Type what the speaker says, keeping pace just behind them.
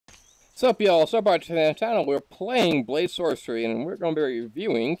What's up, y'all? So far to the channel, we're playing Blade Sorcery, and we're going to be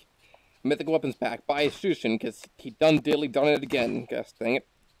reviewing Mythical Weapons pack by Sushin, because he done it again. Gosh dang it.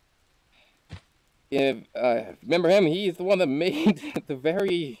 If, remember him? He's the one that made the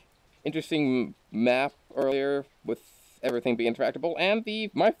very interesting map earlier with everything being interactable, and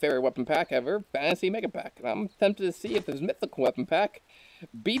my favorite weapon pack ever, Fantasy Mega Pack. And I'm tempted to see if this Mythical Weapon pack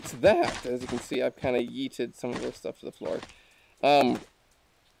beats that. As you can see, I've kind of yeeted some of this stuff to the floor.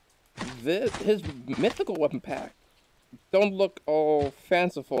 His Mythical Weapon pack don't look all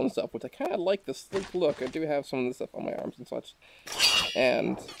fanciful and stuff, which I kind of like the sleek look. I do have some of this stuff on my arms and such,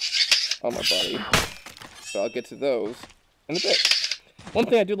 and on my body, so I'll get to those in a bit. One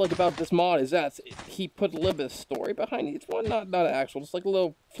thing I do like about this mod is that he put a little bit of story behind each one, not actual, just like a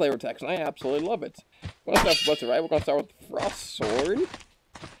little flavor text, and I absolutely love it. We're gonna start with right. We're gonna start with Frost Sword.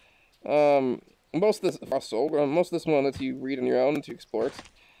 Most of this one lets you read on your own to explore it.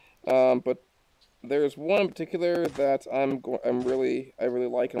 But there's one in particular that I really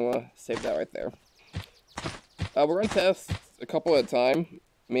like, and I want to save that right there. We're going to test a couple at a time,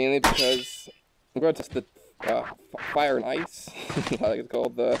 mainly because I'm going to test the Fire and Ice, I think it's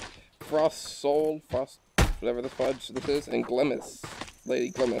called, the Frost, whatever the fudge this is, and Glimmis,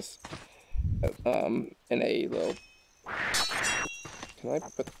 Lady Glimmis, in a little, can I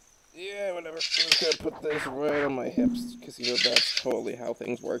put, yeah, whatever, I'm just gonna put this right on my hips, because you know that's totally how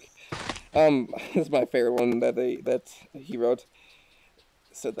things work. This is my favorite one that he wrote.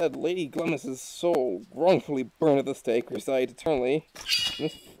 Said that Lady Glimmis' soul wrongfully burned at the stake, resides eternally in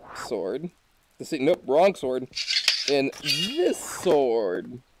this sword. Nope, wrong sword. In this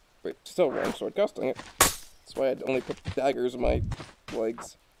sword. Wait, still wrong sword, gosh dang it. That's why I'd only put daggers in my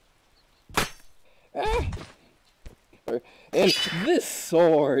legs. Ah! In this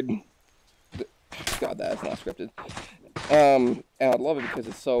sword. God, that's not scripted. And I love it because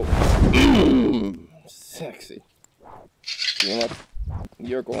it's so sexy. You know what?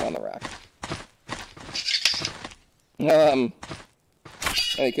 You're going on the rack.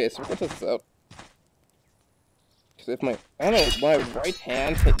 Any case, we're gonna test this out. Because if I don't know, my right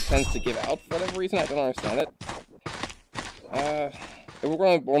hand tends to give out for whatever reason. I don't understand it. We're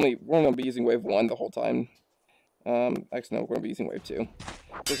gonna be using wave 1 the whole time. Actually, no, we're gonna be using wave 2.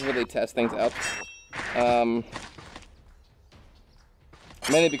 This is where they test things out.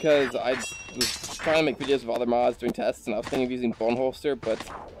 Mainly because I was trying to make videos of other mods doing tests, and I was thinking of using Bone Holster, but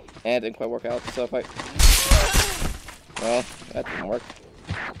it didn't quite work out. So if well, that didn't work.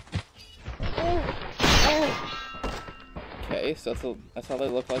 Okay, so that's how they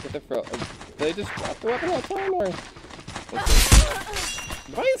look like at the front. Do they just drop the weapon all the time, or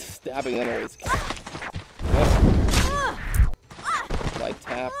why is stabbing them always? Light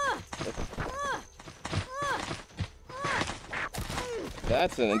tap.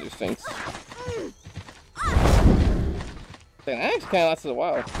 That's an interesting. Dang, that actually kind of lasted a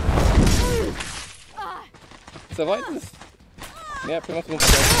while. So if I just, yeah, pretty much.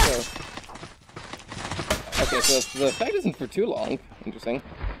 Okay, so the effect isn't for too long. Interesting.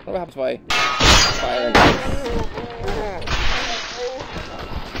 What happens if I fire and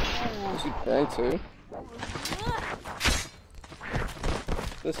does she burn too?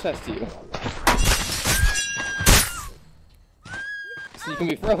 Let's test you. So you can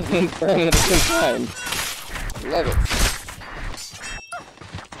be frozen and burn at the same time. Love it.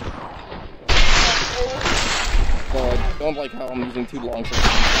 So I don't like how I'm using too long for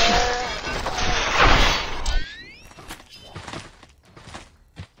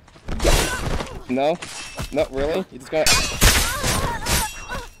No? No, really? You just gotta...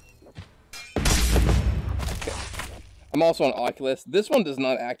 Okay. I'm also on Oculus. This one does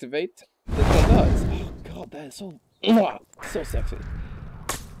not activate. This one does. Oh god, that is so... so sexy.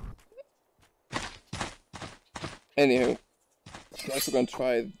 Anywho, next we're going to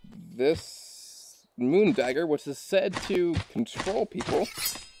try this Moon Dagger, which is said to control people,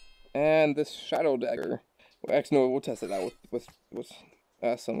 and this Shadow Dagger. Well, actually, no, we'll test it out with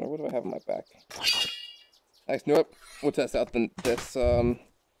somewhere. What do I have on my back? Actually, no, we'll test out this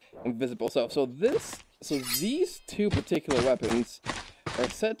invisible stuff. So these two particular weapons are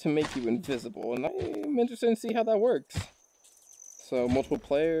said to make you invisible, and I'm interested to see how that works. So multiple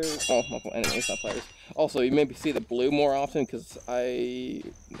players, multiple enemies, not players. Also, you maybe see the blue more often because I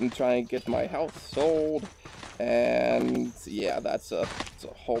am trying to get my house sold, and yeah, it's a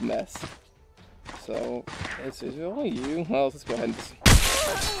whole mess. So is it only you? Well, let's go ahead and just...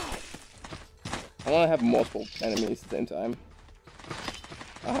 I want to have multiple enemies at the same time.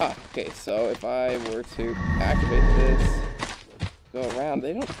 Aha, okay, so if I were to activate this, go around,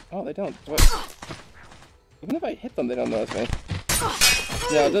 they don't, oh, they don't, what? Even if I hit them, they don't notice me.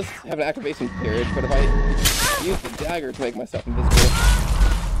 Now, it does have an activation period, but if I use the dagger to make myself invisible,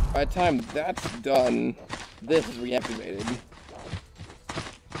 by the time that's done, this is reactivated.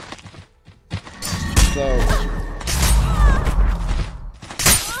 So,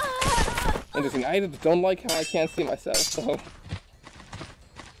 interesting. I don't like how I can't see myself, so.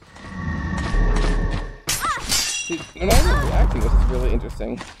 See, when I'm reacting, this is really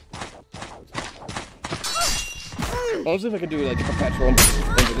interesting. I'll see if I can do like a perpetual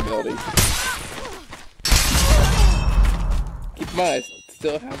invisibility. Keep in mind, I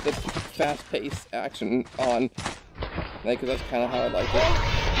still have the fast-paced action on, because that's kind of how I like it.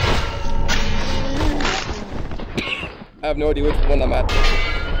 I have no idea which one I'm at.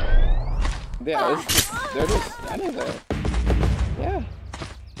 Yeah, they're just standing there. Yeah,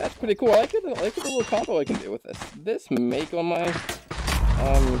 that's pretty cool. I like the little combo I can do with this. This may go on my,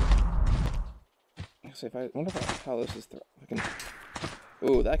 Actually, I wonder how this is. I can.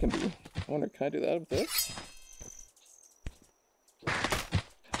 Ooh, that can be. I wonder, can I do that with this?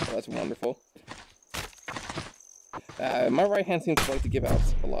 Oh, that's wonderful. My right hand seems to like to give out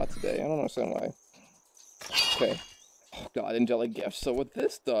a lot today. I don't understand why. Okay. Oh god, angelic gift. So what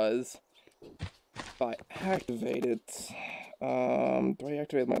this does, if I activate it, do I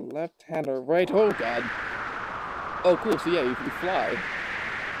activate my left hand or right? Oh god. Oh cool. So yeah, you fly.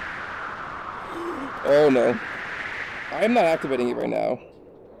 Oh no. I'm not activating it right now.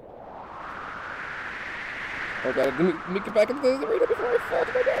 Oh god, let me get back into the arena before I fall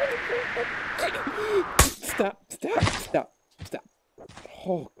to my death. Stop.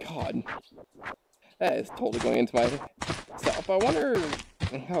 Oh god. That is totally going into my self. I wonder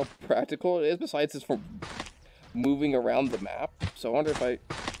how practical it is besides just from moving around the map. So I wonder if I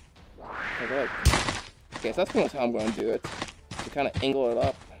go like... Okay, so that's pretty much how I'm going to do it. To kind of angle it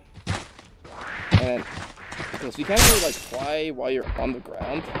up. And because you can't really like fly while you're on the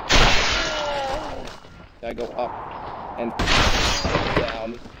ground. I go up and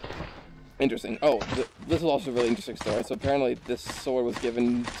down. Interesting. Oh, this is also a really interesting story. So apparently this sword was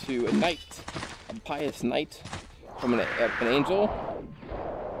given to a knight, a pious knight, from an angel.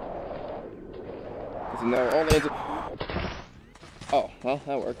 Because you know, all the angels... Oh, well,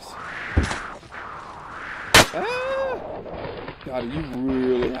 that works. Ah! God, you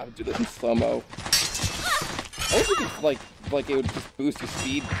really have to do this in slow-mo. I wish you could, like it would just boost your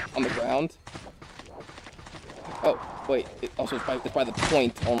speed on the ground. Oh, wait, it also it's by the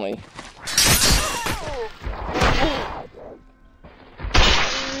point only.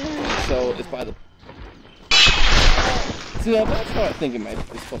 So it's by the... So yeah, that's how I think it might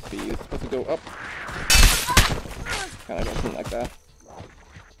be supposed to be used. It's supposed to go up. Kind of something like that.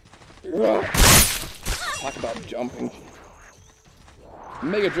 Talk about jumping.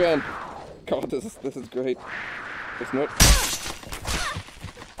 Mega jump! God, this is great. Just note.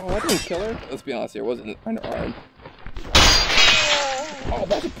 Oh, that didn't kill her? Let's be honest here, it wasn't an arm. Oh,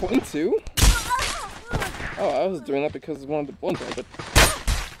 that's a point too? Oh, I was doing that because I wanted to blunt her, but...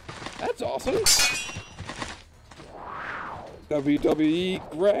 That's awesome! WWE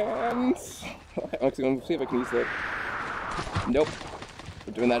Grands! I'm actually going to see if I can use that. Nope.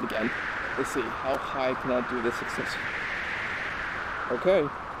 We're doing that again. Let's see, how high can I do this successfully? Okay.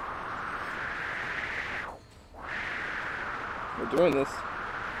 We're doing this.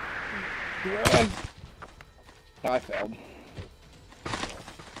 Grand! I failed.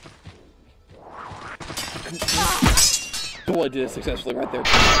 Oh, I did it successfully right there.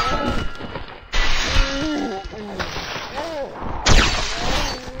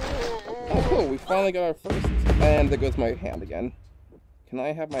 Oh, cool, we finally got our first. And there goes my hand again. Can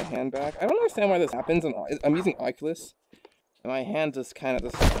I have my hand back? I don't understand why this happens. I'm using Oculus. And my hand just kind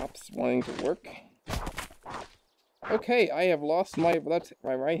of stops wanting to work. Okay, I have lost my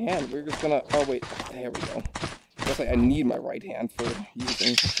right hand. We're just gonna... Oh, wait. There we go. I guess I need my right hand for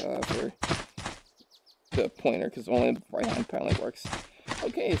using for the pointer, because only the right hand apparently works.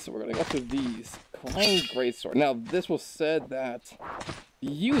 Okay, so we're gonna go through these. Crying Greatsword. Now, this was said that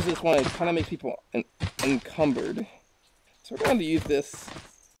you use this one, it kind of makes people encumbered. So we're going to use this.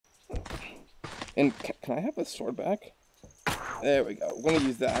 And can I have the sword back? There we go. We're going to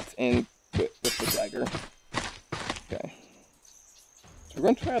use that and with the dagger. Okay. So we're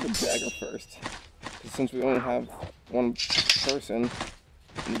going to try out the dagger first. Because since we only have one person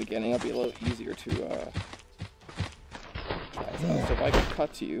in the beginning, it'll be a little easier to try this out. So if I can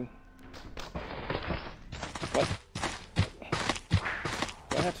cut to you. What?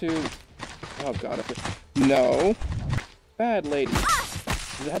 Do I have to... Oh god, I have to... No! Bad lady.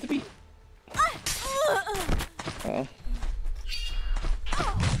 Does it have to be... Oh.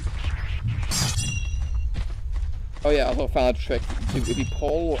 Oh yeah, I also found a trick. if you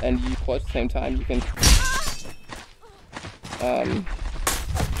pull and you push at the same time, you can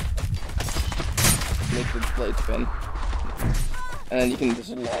make the blade spin, and then you can just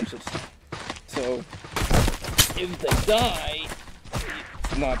launch it. So if they die,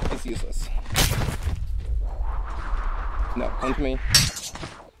 it's useless. No, punch me.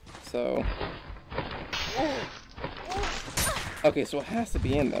 So okay, so it has to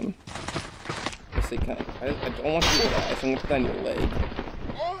be in them. Let's see, kind of. I don't want you to die, so I'm gonna put that in your leg.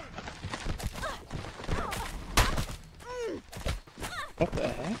 What the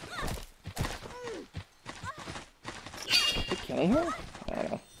heck? Are they killing her? I don't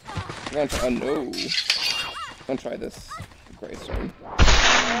know. I'm gonna try. Oh no! I'm gonna try this gray sword. I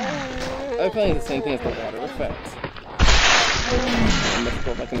have a feeling it's the same thing as the water effect.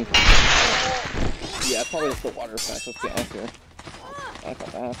 If I can... Yeah, probably just the water effect. Let's be honest here. I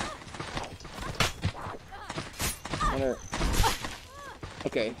got that. Wonder...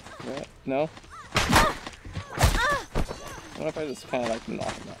 Okay. No? What if I just kind of like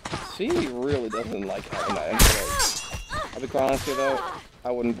knock him out? She really doesn't like having that in her leg. I'll be quite honest here though,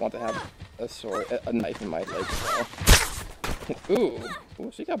 I wouldn't want to have a sword, a knife in my leg as well.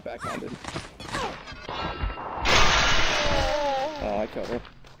 Ooh, she got backhanded. Oh, I killed her.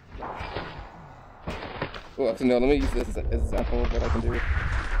 Oh, actually, no, let me use this as an example of what I can do.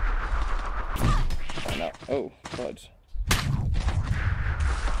 Oh, no. Oh, fudge.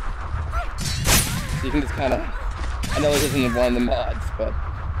 So you can just kind of... I know this isn't one of the mods, but...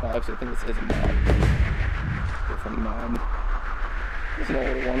 Well, actually, I think this is a mod. Different mod. There's an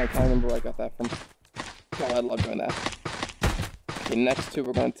older one, I can't remember where I got that from. Oh, I love doing that. Okay, next two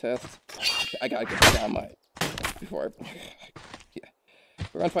we're going to test. I gotta get down my... Before I... Yeah.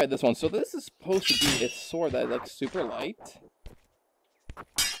 We're gonna try this one. So this is supposed to be a sword that is like super light.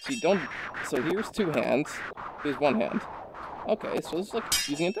 So you don't... So here's two hands. Here's one hand. Okay, so this is like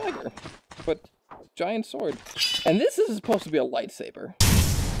using a dagger. But giant sword. And this is supposed to be a lightsaber.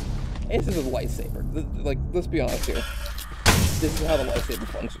 This is a lightsaber. Like, let's be honest here. This is how the lightsaber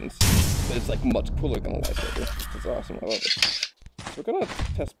functions. But it's like much cooler than a lightsaber. It's awesome. I love it. So we're gonna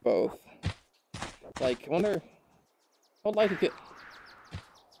test both. Like, I wonder how light it get.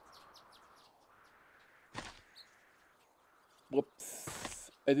 Whoops.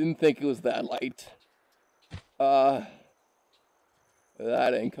 I didn't think it was that light. That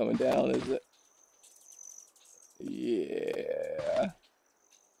ain't coming down, is it? Yeah.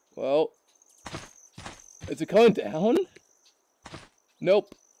 Well, is it coming down?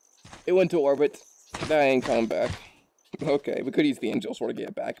 Nope. It went to orbit. That ain't coming back. Okay, we could use the angel sword to get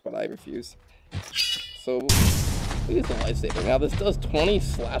it back, but I refuse. So, we use the lightsaber. Now, this does 20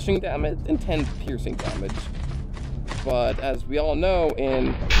 slashing damage and 10 piercing damage. But, as we all know,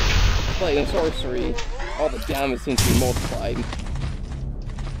 in Blade and Sorcery, all the damage seems to be multiplied.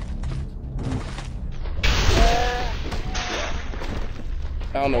 Yeah.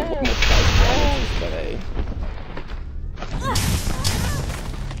 I don't know what multiplies damage is, but hey.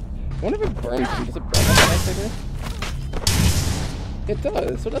 I wonder if it burns them. Does it burn like a lightsaber? It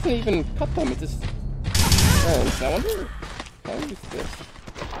does, so it doesn't even cut them, it just burns. Now I wonder how I use this.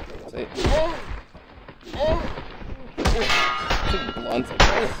 Say it's blunt, I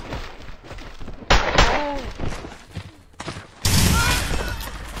guess.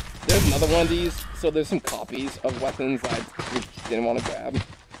 There's another one of these, so there's some copies of weapons I didn't want to grab.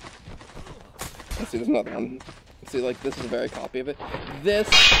 Let's see, there's another one. See, like, this is a very copy of it. This,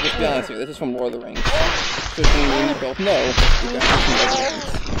 let's be honest here, this is from Lord of the Rings. So you both know, you got this from Lord of the Rings.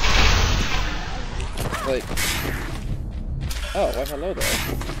 Like, oh, why hello there.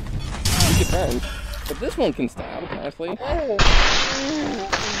 You get burned. But this one can stab, apparently.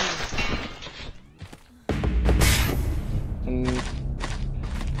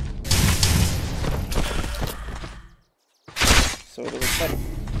 So there's a cut.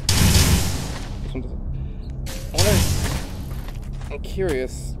 This one doesn't. I'm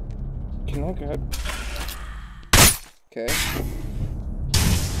curious. Can I grab? Okay.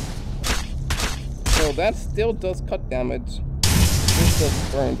 So that still does cut damage. This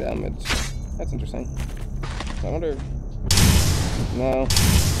does burn damage. That's interesting. I wonder. No,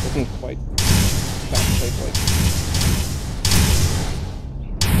 doesn't quite taste like.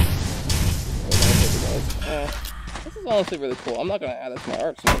 This is honestly really cool. I'm not gonna add it to my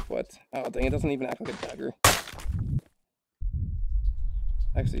arsenal, but oh dang, it doesn't even act like a dagger.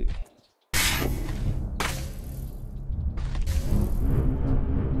 Actually,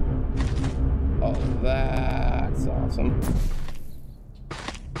 oh, that's awesome.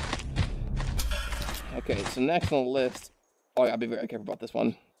 Okay, so next on the list, oh, I gotta be very careful about this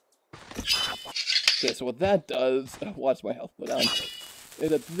one. Okay, so what that does, watch my health go down,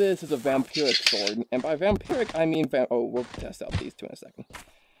 is that this is a vampiric sword, and by vampiric I mean oh, we'll test out these two in a second.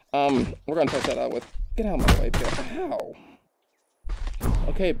 We're gonna test that out with, get out of my way, Pierre. Ow.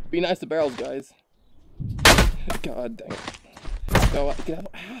 Okay, be nice to barrels, guys. God dang it. Go, get out,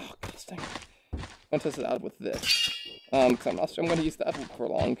 ow, god dang it. I'm gonna test it out with this, because I'm not sure I'm gonna use that for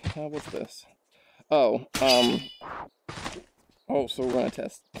long. What's this? Oh, oh, so we're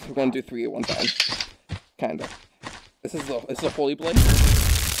gonna do 3 at one time. Kinda. This is a holy blade.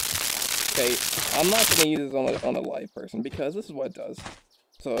 Okay, I'm not gonna use this on a live person because this is what it does.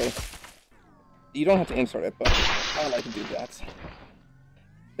 So you don't have to insert it, but I like to do that.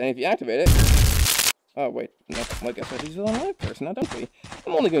 Then if you activate it, oh wait, no, I guess I have to use it on a live person, now don't we?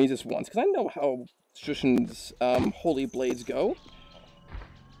 I'm only gonna use this once because I know how Shushin's holy blades go.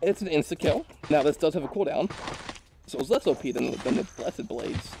 It's an insta kill. Now this does have a cooldown, so it's less OP than the blessed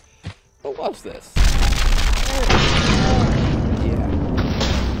blades. But watch this. Yeah.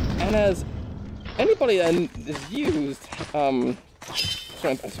 And as anybody that is used, anybody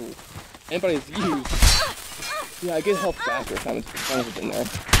that's used, yeah, I get health faster as long as it's in there.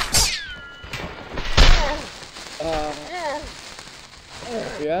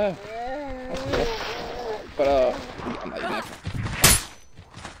 Yeah, that's cool. But, I'm not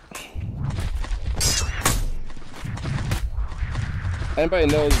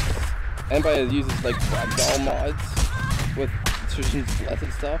even anybody that uses like ragdoll mods with Shushin's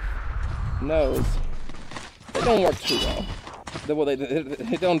blessed stuff knows they don't work too well. Well,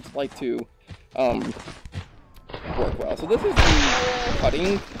 they don't like to work well. So this is the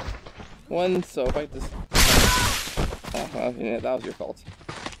cutting one. So if I just yeah, that was your fault.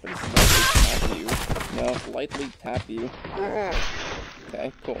 But just lightly tap you. No, lightly tap you.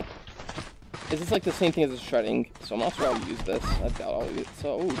 Okay, cool. Is this like the same thing as the shredding? So I'm not sure I'll use this. I doubt I'll use it.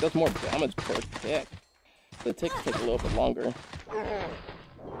 So, ooh, it does more damage per tick. The ticks take a little bit longer.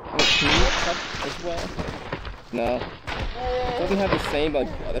 Can you cut as well? No. It doesn't have the same like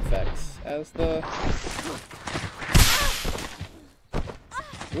blood effects as the...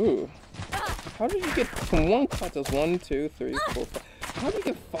 Ooh. How did you get from one cut to 1, 2, 3, 4, 5? How did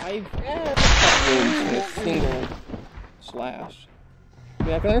you get 5 cut wounds in a single slash? I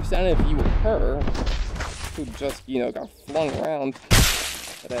mean, I can understand it if you were her, who just, you know, got flung around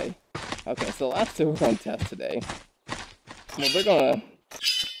today. Okay, so the last two we're going to test today. Well, they're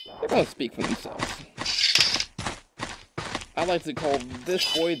gonna speak for themselves. I like to call this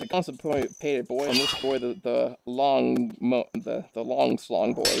boy the constipated boy, and this boy the long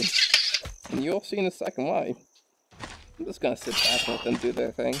slong boy. And you'll see in a second why. I'm just gonna sit back and let them do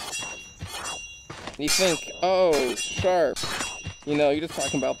their thing. And you think, oh, sharp. You know, you're just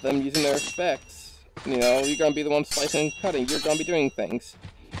talking about them using their specs. You know, you're gonna be the one slicing and cutting. You're gonna be doing things.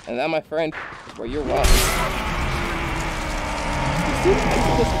 And that, my friend, is where you're wrong. You see the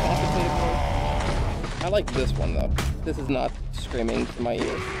this complicated boy? I like this one, though. This is not screaming in my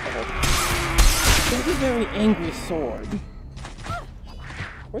ears. This is a very angry sword.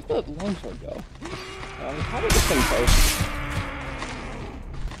 Where'd the longsword go? How did this thing post?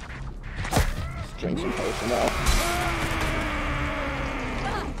 Let's drink some potion now.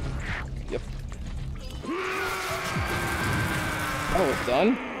 Yep. Oh, it's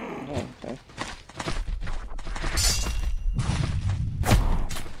done? Oh, okay.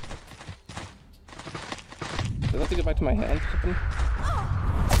 Does I have to get back to my hands or something?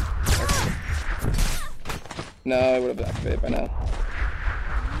 Okay. No, I would have activated by now.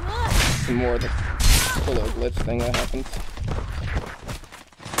 Some more of the little glitch thing that happens.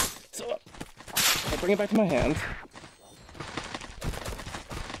 So, I bring it back to my hands.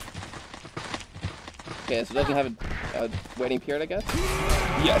 Okay, so it doesn't have a waiting period, I guess?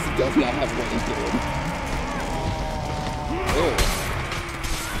 Yes, it does not have a waiting period. Ew.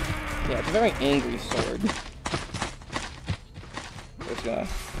 Yeah, it's a very angry sword. I'm just gonna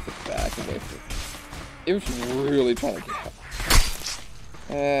sit back and wait for it. It was really trying to get out.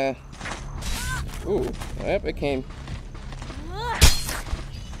 Ooh, yep, it came.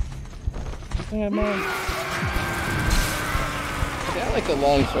 Damn, man. Okay, I like the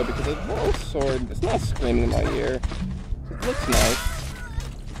long sword because the long sword, it's not screaming in my ear. It looks nice.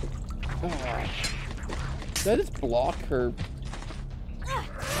 Oh. Did I just block her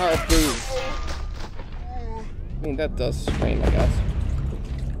power boost? I mean, that does scream, I guess.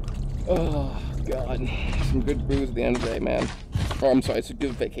 Oh, God. Some good booze at the end of the day, man. Or, I'm sorry, it's a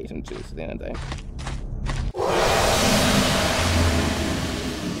good vacation juice at the end of the day.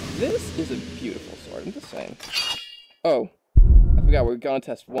 This is a beautiful sword, I'm just saying. Oh, I forgot we're gonna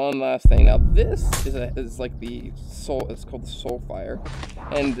test one last thing. Now this is like the soul. It's called the Soul Fire,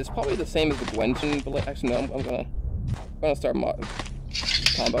 and it's probably the same as the Gwenjin. But actually, no, I'm gonna start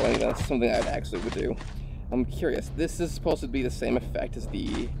comboing. That's something I actually would do. I'm curious. This is supposed to be the same effect as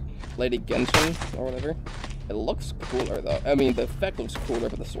the Lady Genshin or whatever. It looks cooler though. I mean, the effect looks cooler,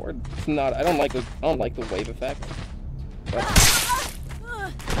 but the sword, it's not. I don't like the wave effect. But,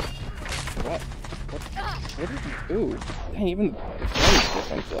 what? What did you do? Dang, even the flame's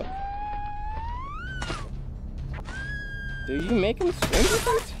different. Look. Do you make him swing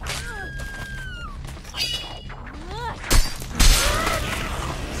different?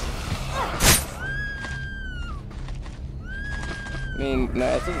 I mean, no,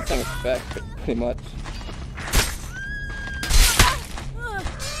 it's just the same effect, pretty much.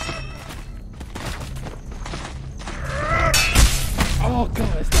 Oh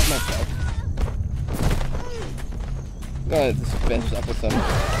god, I stabbed myself. I'm gonna just finish up with some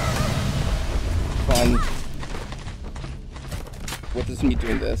fun. What is me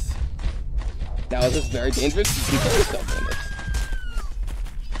doing this? Now is this very dangerous? You can kill yourself doing this.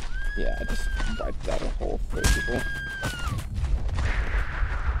 Yeah, I just wiped out a whole 3 people.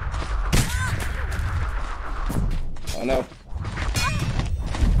 Oh no.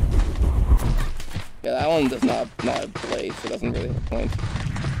 Yeah, that one does not blaze, so it doesn't really have a point.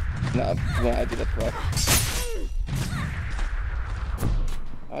 Not when I do that play.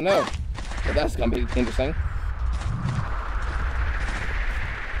 Oh no. Well, that's gonna be interesting.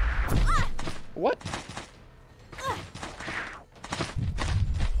 What?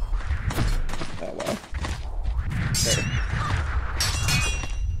 Oh well. Okay.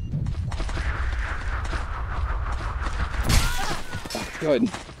 Oh, good.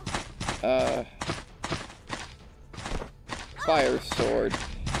 Fire sword.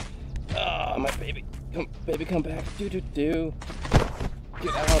 Ah, my baby. Come back. Do.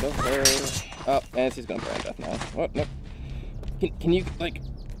 Get out of there. Oh, and she's gonna burn death now. What? No. Can you, like,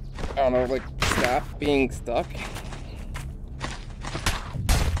 I don't know, like, stop being stuck?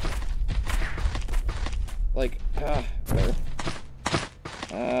 Like, whatever.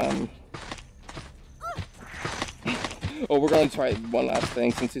 Oh, we're gonna try one last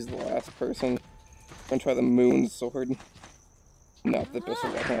thing since he's the last person. We're gonna try the moon sword. Not the best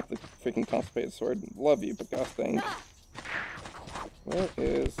weapon, not the freaking constipated sword. Love you, but gosh dang. Where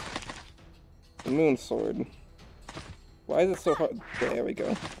is the moon sword? Why is it so hard? There we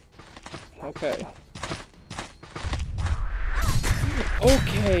go. Okay.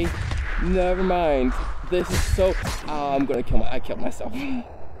 Okay, never mind. This is so. I'm gonna kill I killed myself.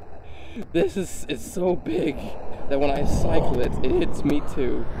 This is so big that when I cycle it, it hits me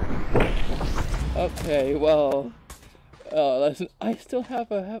too. Okay, well. Listen, I still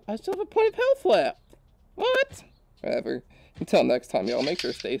have a point of health left. What? Whatever. Until next time, y'all. Make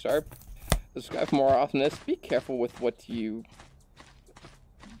sure to stay sharp. Subscribe for more awesomeness. Be careful with what you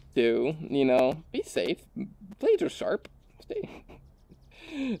do. You know, be safe. Blades are sharp. Stay.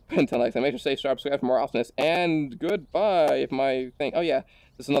 Until next time, make sure to stay sharp. Subscribe for more awesomeness. And goodbye. If my thing. Oh yeah,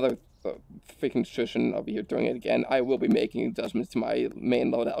 there's another freaking tradition. I'll be here doing it again. I will be making adjustments to my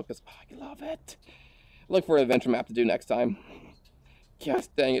main loadout because I love it. Look for an adventure map to do next time. Gosh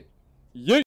dang it. Yeet!